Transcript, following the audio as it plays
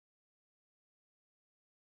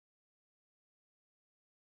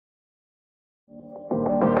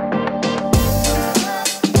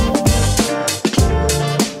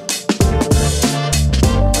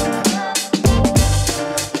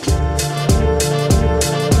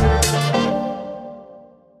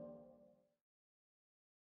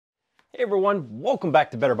Hey everyone, welcome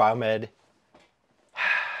back to Better Biomed.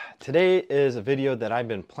 Today is a video that I've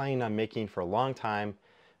been planning on making for a long time.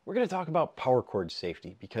 We're going to talk about power cord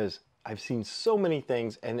safety because I've seen so many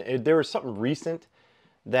things, and there was something recent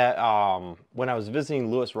that when I was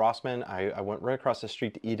visiting Louis Rossman, I went right across the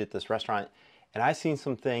street to eat at this restaurant, and I seen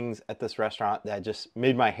some things at this restaurant that just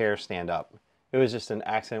made my hair stand up. It was just an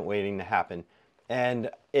accident waiting to happen.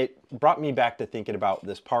 And it brought me back to thinking about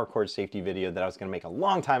this power cord safety video that I was going to make a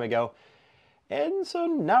long time ago. And so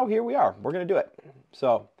now here we are. We're going to do it.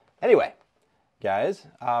 So anyway, guys,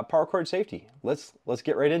 power cord safety. Let's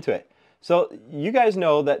get right into it. So you guys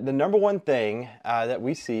know that the number one thing that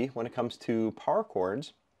we see when it comes to power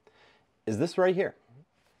cords is this right here.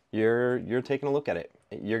 You're taking a look at it.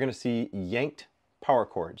 You're going to see yanked power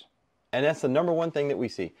cords. And that's the number one thing that we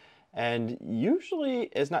see. And usually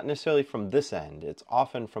it's not necessarily from this end. It's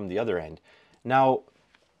often from the other end. Now,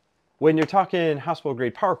 when you're talking hospital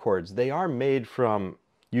grade power cords, they are made from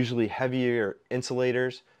usually heavier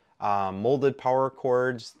insulators, molded power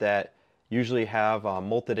cords that usually have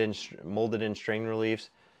molded in strain reliefs.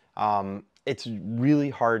 It's really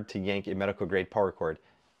hard to yank a medical grade power cord,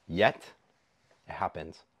 yet it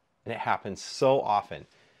happens, and it happens so often.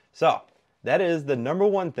 So that is the number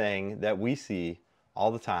one thing that we see all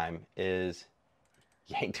the time is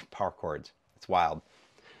yanked power cords. It's wild.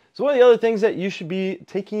 So one of the other things that you should be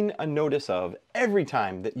taking a notice of every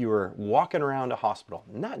time that you are walking around a hospital,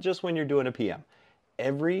 not just when you're doing a PM,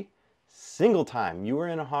 every single time you are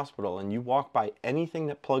in a hospital and you walk by anything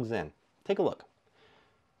that plugs in, take a look.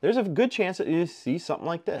 There's a good chance that you see something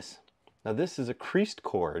like this. Now this is a creased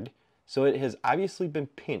cord, so it has obviously been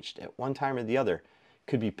pinched at one time or the other.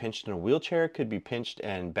 Could be pinched in a wheelchair, could be pinched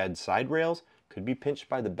in bed side rails, could be pinched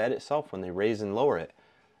by the bed itself when they raise and lower it.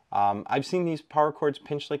 I've seen these power cords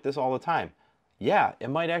pinched like this all the time. Yeah, it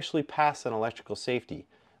might actually pass an electrical safety,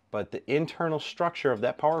 but the internal structure of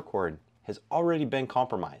that power cord has already been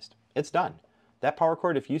compromised. It's done. That power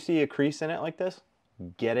cord, if you see a crease in it like this,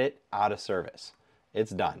 get it out of service.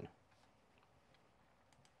 It's done.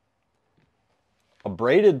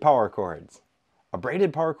 Abraded power cords.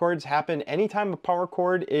 Abraded power cords happen anytime a power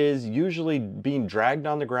cord is usually being dragged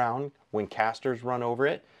on the ground when casters run over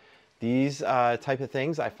it. These type of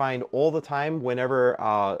things I find all the time whenever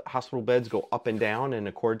hospital beds go up and down and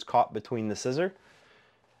the cord's caught between the scissor.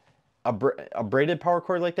 A braided power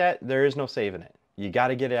cord like that, there is no saving it. You got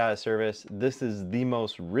to get it out of service. This is the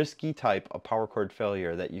most risky type of power cord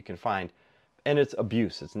failure that you can find. And it's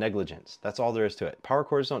abuse, it's negligence. That's all there is to it. Power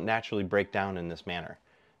cords don't naturally break down in this manner.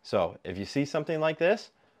 So if you see something like this,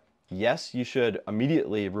 yes, you should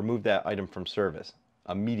immediately remove that item from service.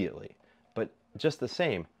 Immediately. But just the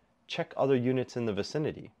same, check other units in the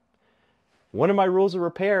vicinity. One of my rules of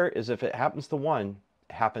repair is if it happens to one,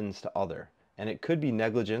 it happens to other. And it could be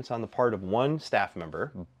negligence on the part of one staff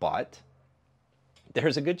member, but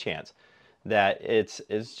there's a good chance that it's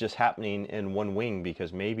just happening in one wing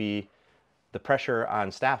because maybe the pressure on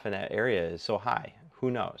staff in that area is so high. Who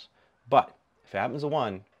knows? But if it happens to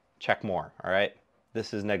one, check more, all right?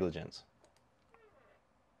 This is negligence.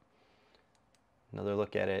 Another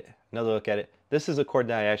look at it, another look at it. This is a cord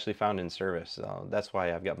that I actually found in service, so that's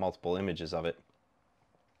why I've got multiple images of it.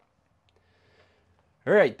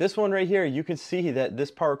 All right, this one right here, you can see that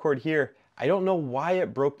this power cord here, I don't know why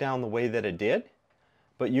it broke down the way that it did,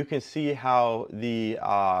 but you can see how the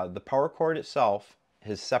power cord itself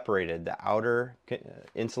is separated, the outer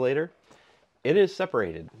insulator, it is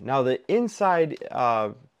separated. Now the inside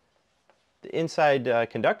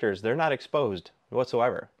conductors, they're not exposed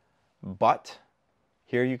whatsoever, but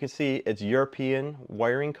here you can see it's European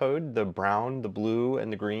wiring code, the brown, the blue,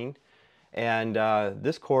 and the green. And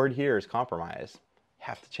this cord here is compromised.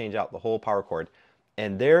 Have to change out the whole power cord.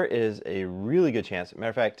 And there is a really good chance, matter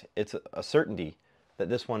of fact, it's a certainty that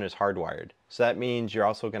this one is hardwired. So that means you're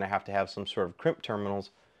also going to have some sort of crimp terminals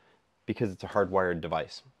because it's a hardwired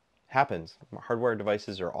device. Happens. Hardwired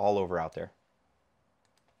devices are all over out there.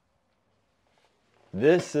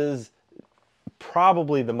 This is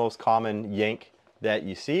probably the most common yank that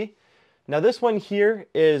you see. Now this one here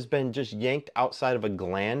has been just yanked outside of a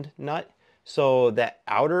gland nut. So that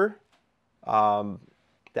outer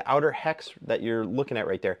hex that you're looking at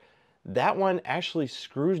right there, that one actually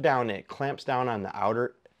screws down and it clamps down on the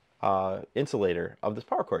outer insulator of this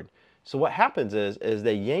power cord. So what happens is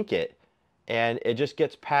they yank it and it just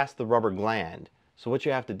gets past the rubber gland. So what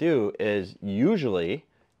you have to do is usually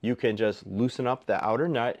you can just loosen up the outer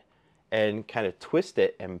nut and kind of twist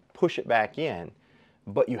it and push it back in.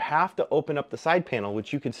 But you have to open up the side panel,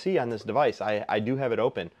 which you can see on this device. I do have it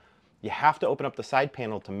open. You have to open up the side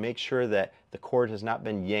panel to make sure that the cord has not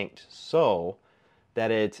been yanked so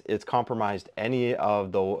that it's compromised any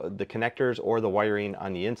of the connectors or the wiring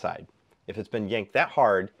on the inside. If it's been yanked that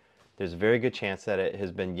hard, there's a very good chance that it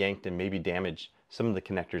has been yanked and maybe damaged some of the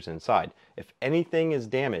connectors inside. If anything is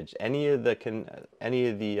damaged, any of the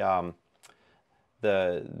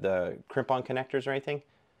crimp-on connectors or anything,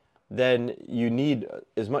 then you need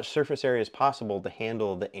as much surface area as possible to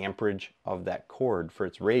handle the amperage of that cord for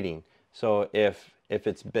its rating. So if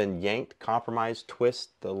it's been yanked, compromised,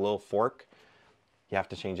 twist the little fork, you have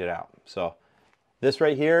to change it out. So this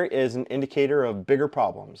right here is an indicator of bigger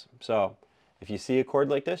problems. So if you see a cord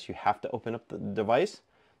like this, you have to open up the device.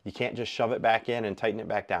 You can't just shove it back in and tighten it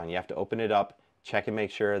back down. You have to open it up, check and make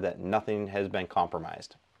sure that nothing has been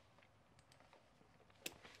compromised.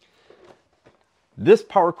 This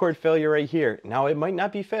power cord failure right here, now it might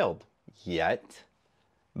not be failed yet,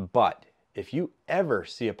 but if you ever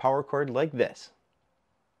see a power cord like this,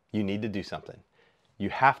 you need to do something. You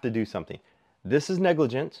have to do something. This is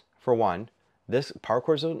negligence, for one. This power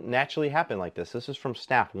cords don't naturally happen like this. This is from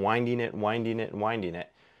staff winding it, winding it, and winding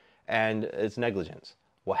it, and it's negligence.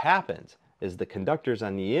 What happens is the conductors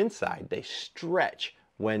on the inside, they stretch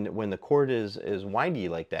when the cord is windy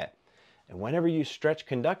like that. And whenever you stretch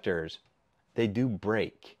conductors, they do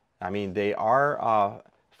break. I mean, they are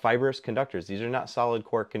fibrous conductors. These are not solid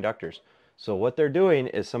core conductors. So what they're doing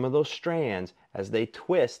is some of those strands, as they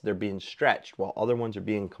twist, they're being stretched while other ones are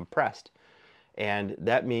being compressed. And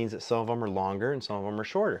that means that some of them are longer and some of them are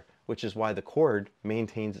shorter, which is why the cord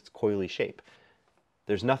maintains its coily shape.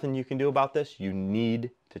 There's nothing you can do about this. You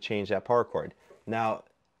need to change that power cord. Now,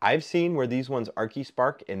 I've seen where these ones arcy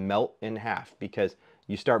spark and melt in half because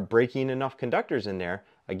you start breaking enough conductors in there.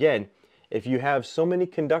 Again, if you have so many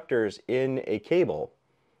conductors in a cable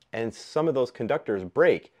and some of those conductors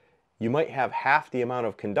break, you might have half the amount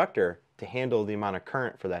of conductor to handle the amount of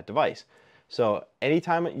current for that device. So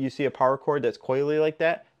anytime you see a power cord that's coily like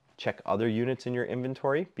that, check other units in your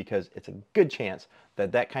inventory because it's a good chance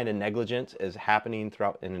that that kind of negligence is happening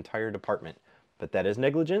throughout an entire department. But that is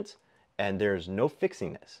negligence and there's no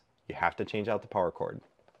fixing this. You have to change out the power cord.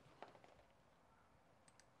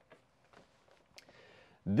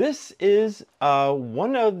 This is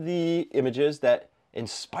one of the images that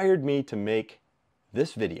inspired me to make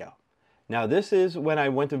this video. Now this is when I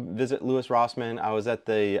went to visit Louis Rossmann. I was at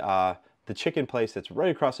the chicken place that's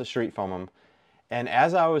right across the street from him. And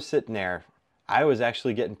as I was sitting there, I was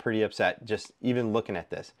actually getting pretty upset just even looking at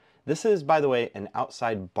this. This is, by the way, an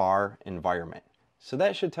outside bar environment. So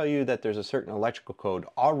that should tell you that there's a certain electrical code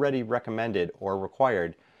already recommended or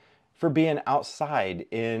required for being outside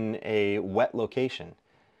in a wet location.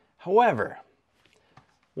 However,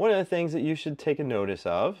 one of the things that you should take a notice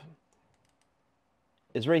of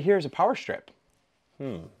is right here is a power strip.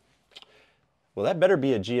 Well, that better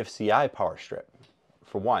be a GFCI power strip.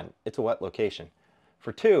 For one, it's a wet location.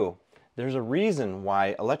 For two, there's a reason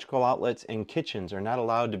why electrical outlets in kitchens are not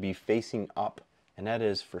allowed to be facing up, and that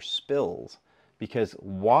is for spills, because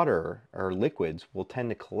water or liquids will tend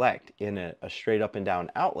to collect in a straight up and down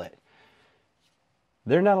outlet.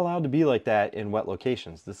 They're not allowed to be like that in wet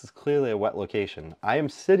locations. This is clearly a wet location. I am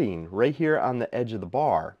sitting right here on the edge of the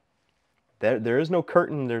bar. There is no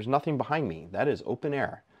curtain, there's nothing behind me. That is open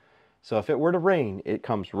air. So if it were to rain, it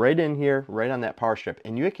comes right in here, right on that power strip.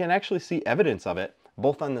 And you can actually see evidence of it,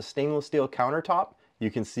 both on the stainless steel countertop. You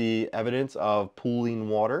can see evidence of pooling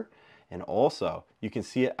water. And also, you can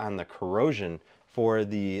see it on the corrosion for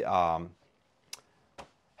the,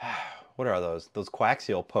 what are those? Those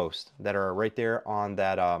coaxial posts that are right there on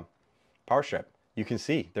that power strip. You can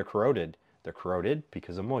see they're corroded. They're corroded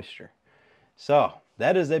because of moisture. So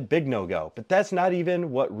that is a big no-go. But that's not even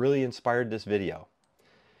what really inspired this video.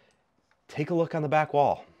 Take a look on the back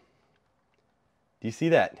wall. Do you see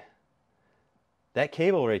that? That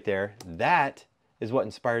cable right there, that is what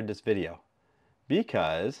inspired this video.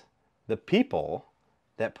 Because the people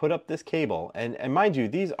that put up this cable, and mind you,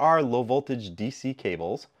 these are low voltage DC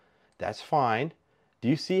cables. That's fine. Do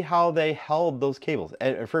you see how they held those cables?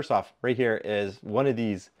 And first off, right here is one of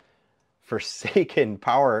these forsaken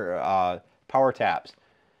power taps.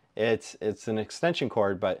 It's an extension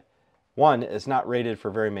cord, but one, it's not rated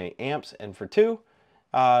for very many amps, and for two,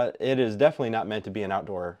 it is definitely not meant to be an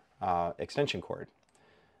outdoor extension cord.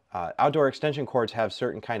 Outdoor extension cords have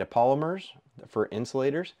certain kind of polymers for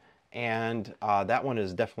insulators, and that one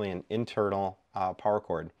is definitely an internal power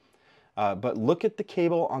cord. But look at the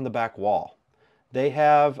cable on the back wall. They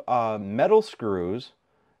have metal screws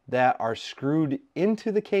that are screwed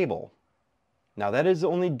into the cable. Now that is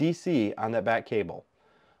only DC on that back cable,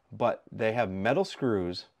 but they have metal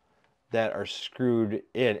screws that are screwed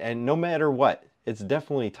in, and no matter what, it's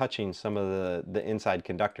definitely touching some of the inside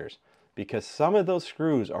conductors. because some of those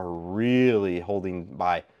screws are really holding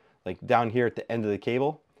by. Like down here at the end of the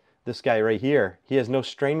cable, this guy right here, he has no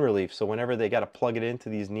strain relief. So whenever they got to plug it into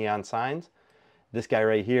these neon signs, this guy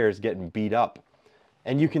right here is getting beat up.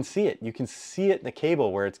 And you can see it. You can see it in the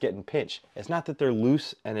cable where it's getting pinched. It's not that they're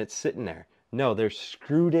loose and it's sitting there. No, they're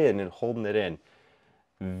screwed in and holding it in.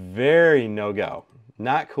 Very no-go.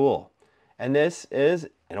 Not cool. And this is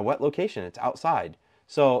in a wet location. It's outside.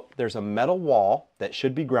 So there's a metal wall that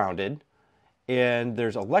should be grounded, and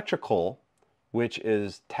there's electrical, which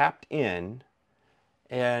is tapped in.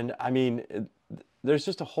 And I mean, there's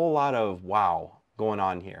just a whole lot of wow going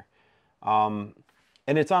on here. And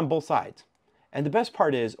it's on both sides. And the best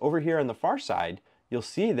part is over here on the far side, you'll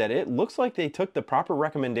see that it looks like they took the proper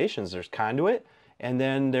recommendations. There's conduit, and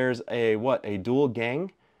then there's a dual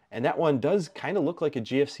gang. And that one does kind of look like a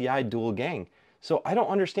GFCI dual gang. So I don't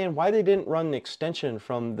understand why they didn't run an extension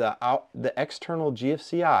from the external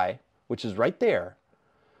GFCI, which is right there,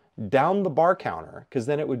 down the bar counter, because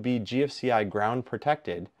then it would be GFCI ground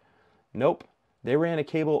protected. Nope, they ran a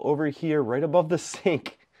cable over here right above the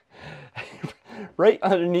sink, right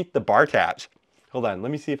underneath the bar taps. Hold on,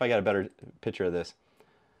 let me see if I got a better picture of this.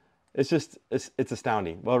 It's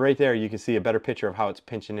astounding. Well, right there you can see a better picture of how it's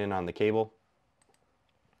pinching in on the cable.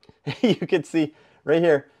 You can see right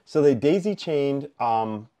here. So they daisy chained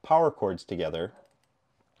power cords together.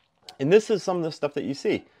 And this is some of the stuff that you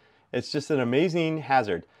see. It's just an amazing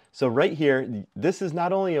hazard. So right here, this is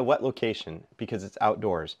not only a wet location because it's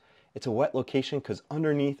outdoors. It's a wet location because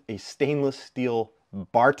underneath a stainless steel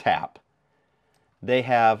bar tap, they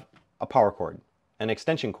have a power cord, an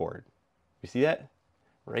extension cord. You see that?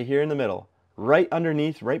 Right here in the middle, right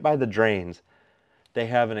underneath, right by the drains, they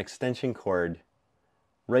have an extension cord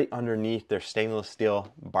right underneath their stainless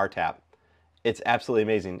steel bar tap. It's absolutely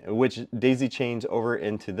amazing, which daisy chains over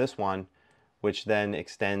into this one, which then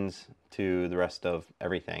extends to the rest of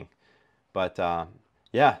everything. But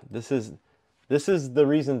yeah, this is the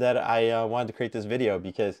reason that I wanted to create this video,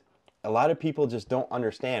 because a lot of people just don't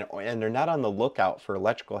understand, and they're not on the lookout for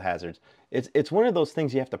electrical hazards. It's one of those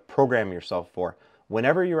things you have to program yourself for.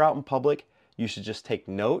 Whenever you're out in public, you should just take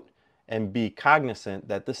note and be cognizant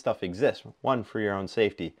that this stuff exists. One, for your own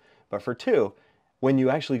safety, but for two, when you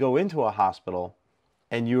actually go into a hospital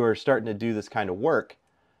and you are starting to do this kind of work,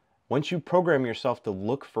 once you program yourself to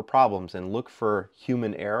look for problems and look for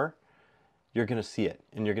human error, you're going to see it,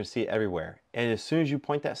 and you're going to see it everywhere. And as soon as you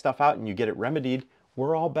point that stuff out and you get it remedied,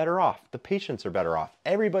 we're all better off. The patients are better off.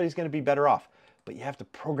 Everybody's going to be better off. But you have to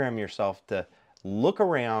program yourself to look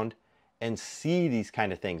around and see these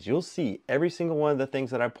kind of things. You'll see every single one of the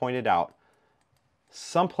things that I pointed out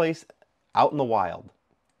someplace out in the wild.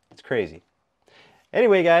 It's crazy.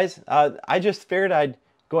 Anyway, guys, I just figured I'd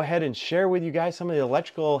go ahead and share with you guys some of the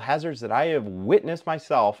electrical hazards that I have witnessed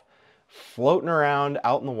myself floating around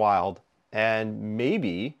out in the wild. And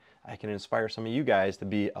maybe I can inspire some of you guys to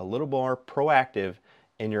be a little more proactive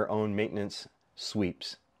in your own maintenance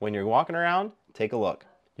sweeps. When you're walking around, take a look.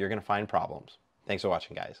 You're going to find problems. Thanks for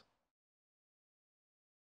watching, guys.